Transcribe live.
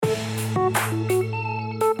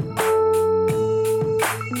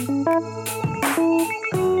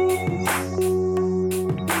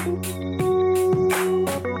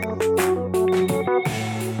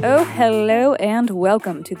hello, and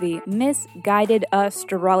welcome to the Misguided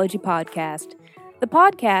Astrology Podcast, the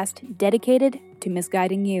podcast dedicated to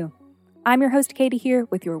misguiding you. I'm your host, Katie, here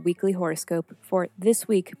with your weekly horoscope for this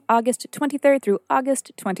week, August 23rd through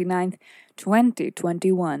August 29th,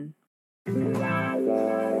 2021.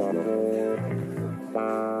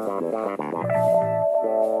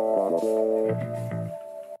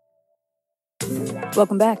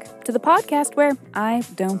 Welcome back to the podcast where I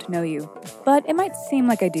don't know you, but it might seem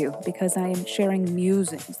like I do because I am sharing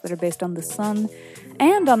musings that are based on the sun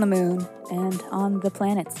and on the moon and on the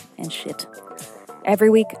planets and shit. Every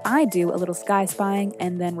week I do a little sky spying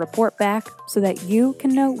and then report back so that you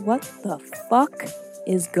can know what the fuck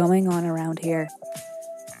is going on around here.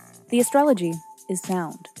 The astrology is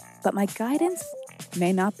sound, but my guidance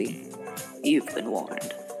may not be. You've been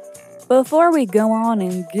warned. Before we go on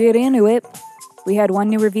and get into it, we had one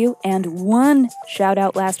new review and one shout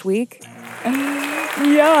out last week.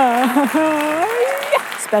 Yeah.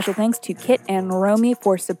 Special thanks to Kit and Romy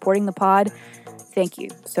for supporting the pod. Thank you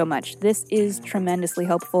so much. This is tremendously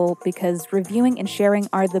helpful because reviewing and sharing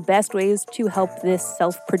are the best ways to help this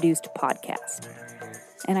self-produced podcast.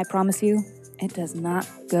 And I promise you, it does not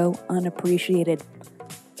go unappreciated.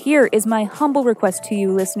 Here is my humble request to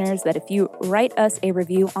you listeners that if you write us a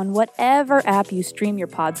review on whatever app you stream your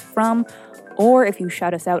pods from, or if you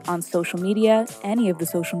shout us out on social media, any of the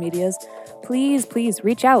social medias, please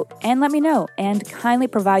reach out and let me know and kindly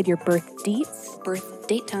provide your birth date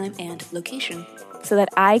time, and location so that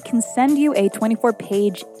I can send you a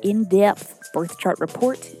 24-page in-depth birth chart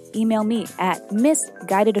report. Email me at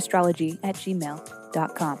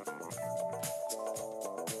misguidedastrology@gmail.com.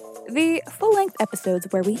 The full-length episodes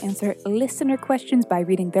where we answer listener questions by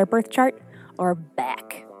reading their birth chart are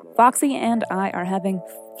back. Foxy and I are having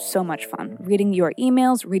so much fun reading your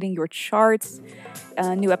emails, reading your charts.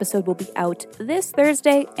 A new episode will be out this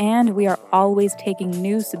Thursday, and we are always taking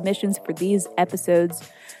new submissions for these episodes.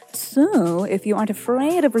 So, if you aren't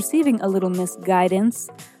afraid of receiving a little misguidance,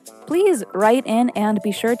 please write in and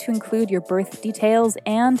be sure to include your birth details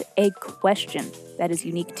and a question that is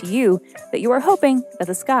unique to you that you are hoping that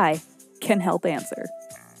the sky can help answer.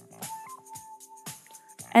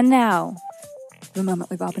 And now, the moment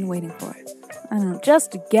we've all been waiting for. I don't know,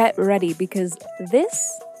 just get ready because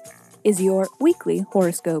this is your weekly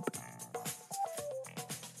horoscope.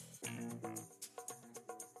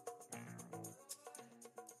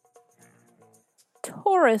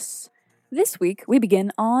 Taurus. This week we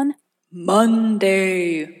begin on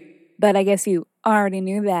Monday. But I guess you already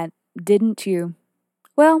knew that, didn't you?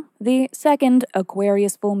 Well, the second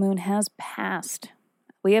Aquarius full moon has passed.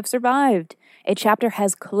 We have survived. A chapter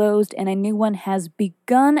has closed and a new one has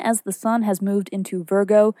begun as the sun has moved into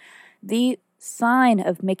Virgo, the sign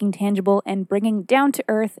of making tangible and bringing down to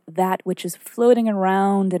earth that which is floating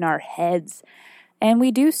around in our heads. And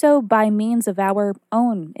we do so by means of our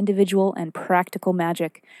own individual and practical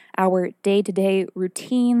magic. Our day-to-day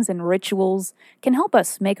routines and rituals can help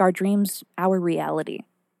us make our dreams our reality.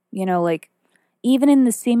 You know, like, even in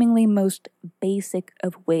the seemingly most basic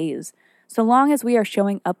of ways. So long as we are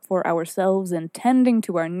showing up for ourselves and tending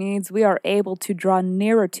to our needs, we are able to draw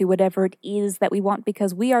nearer to whatever it is that we want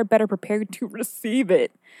because we are better prepared to receive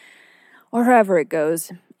it. Or however it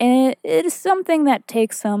goes. And it is something that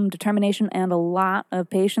takes some determination and a lot of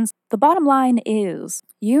patience. The bottom line is,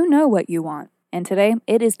 you know what you want. And today,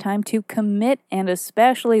 it is time to commit, and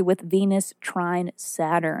especially with Venus trine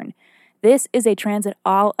Saturn. This is a transit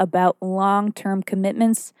all about long-term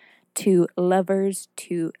commitments to lovers,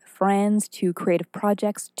 to friends, to creative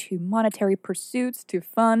projects, to monetary pursuits, to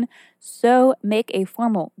fun. So make a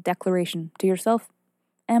formal declaration to yourself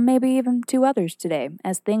and maybe even to others today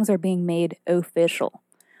as things are being made official.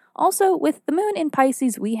 Also, with the moon in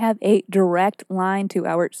Pisces, we have a direct line to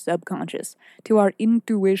our subconscious, to our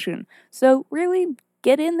intuition. So really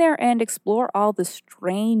get in there and explore all the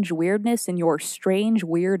strange weirdness in your strange,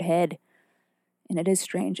 weird head. And it is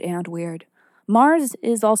strange and weird. Mars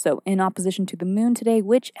is also in opposition to the moon today,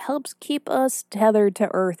 which helps keep us tethered to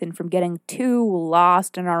Earth and from getting too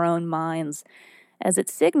lost in our own minds, as it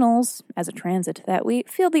signals, as a transit, that we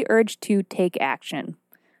feel the urge to take action.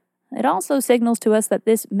 It also signals to us that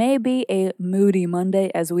this may be a moody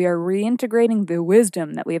Monday as we are reintegrating the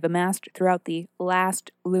wisdom that we have amassed throughout the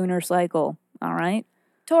last lunar cycle, all right?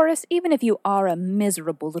 Taurus, even if you are a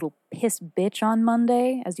miserable little piss bitch on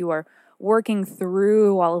Monday, as you are working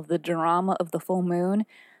through all of the drama of the full moon,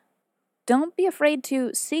 don't be afraid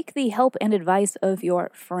to seek the help and advice of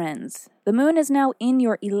your friends. The moon is now in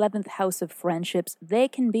your 11th house of friendships. They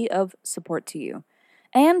can be of support to you.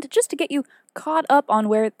 And just to get you caught up on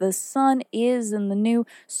where the sun is in the new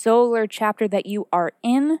solar chapter that you are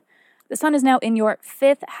in, The sun is now in your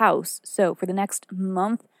 5th house, so for the next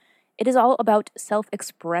month, it is all about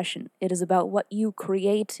self-expression. It is about what you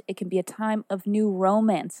create. It can be a time of new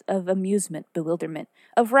romance, of amusement, bewilderment,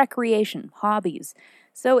 of recreation, hobbies.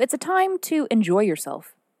 So it's a time to enjoy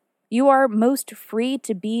yourself. You are most free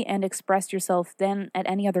to be and express yourself than at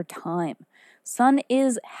any other time. Sun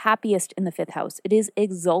is happiest in the 5th house. It is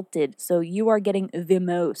exalted, so you are getting the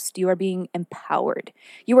most. You are being empowered.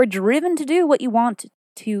 You are driven to do what you want,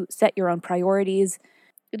 to set your own priorities.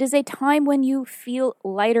 It is a time when you feel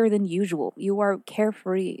lighter than usual. You are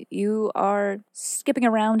carefree. You are skipping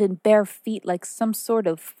around in bare feet like some sort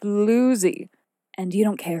of floozy. And you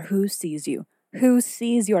don't care who sees you. Who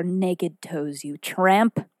sees your naked toes, you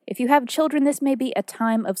tramp? If you have children, this may be a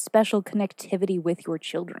time of special connectivity with your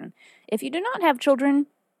children. If you do not have children,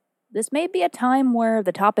 this may be a time where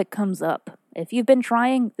the topic comes up. If you've been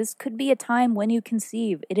trying, this could be a time when you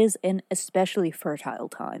conceive. It is an especially fertile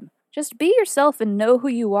time. Just be yourself and know who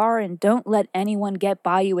you are, and don't let anyone get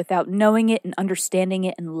by you without knowing it and understanding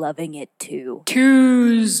it and loving it too.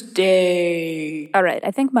 Tuesday. All right,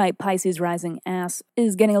 I think my Pisces rising ass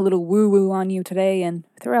is getting a little woo-woo on you today and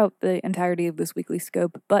throughout the entirety of this weekly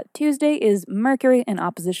scope, but Tuesday is Mercury in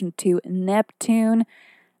opposition to Neptune.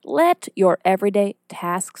 Let your everyday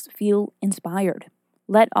tasks feel inspired.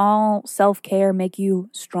 Let all self-care make you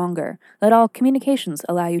stronger. Let all communications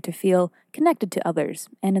allow you to feel connected to others,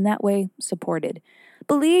 and in that way, supported.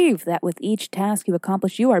 Believe that with each task you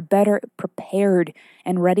accomplish, you are better prepared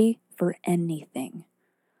and ready for anything.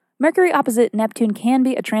 Mercury opposite Neptune can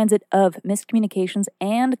be a transit of miscommunications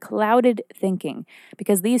and clouded thinking,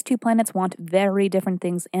 because these two planets want very different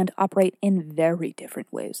things and operate in very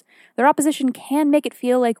different ways. Their opposition can make it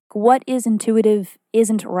feel like what is intuitive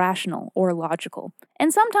isn't rational or logical.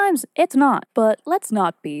 And sometimes it's not, but let's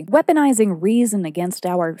not be weaponizing reason against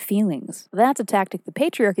our feelings. That's a tactic the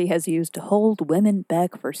patriarchy has used to hold women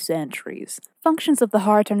back for centuries. Functions of the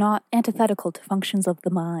heart are not antithetical to functions of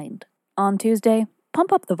the mind. On Tuesday,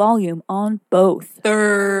 pump up the volume on both.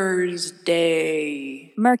 Thursday.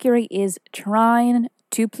 Mercury is trine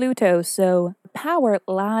to Pluto, so power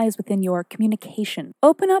lies within your communication.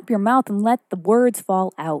 Open up your mouth and let the words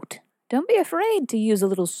fall out. Don't be afraid to use a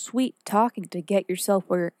little sweet talking to get yourself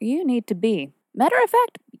where you need to be. Matter of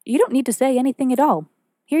fact, you don't need to say anything at all.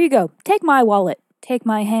 Here you go. Take my wallet. Take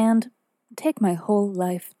my hand. Take my whole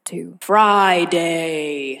life too.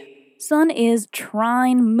 Friday. Sun is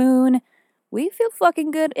trine Moon. We feel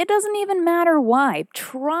fucking good. It doesn't even matter why.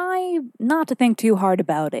 Try not to think too hard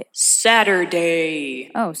about it.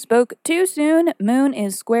 Saturday. Oh, spoke too soon. Moon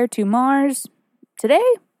is square to Mars. Today,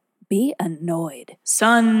 be annoyed.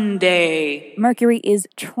 Sunday. Mercury is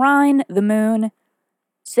trine the moon.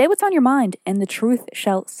 Say what's on your mind, and the truth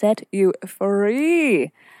shall set you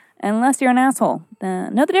free. Unless you're an asshole.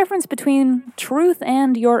 Know the difference between truth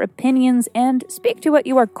and your opinions, and speak to what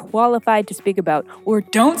you are qualified to speak about, or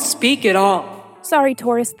don't speak at all. Sorry,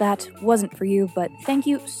 Taurus, that wasn't for you, but thank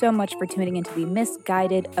you so much for tuning into the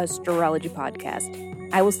Misguided Astrology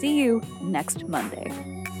Podcast. I will see you next Monday.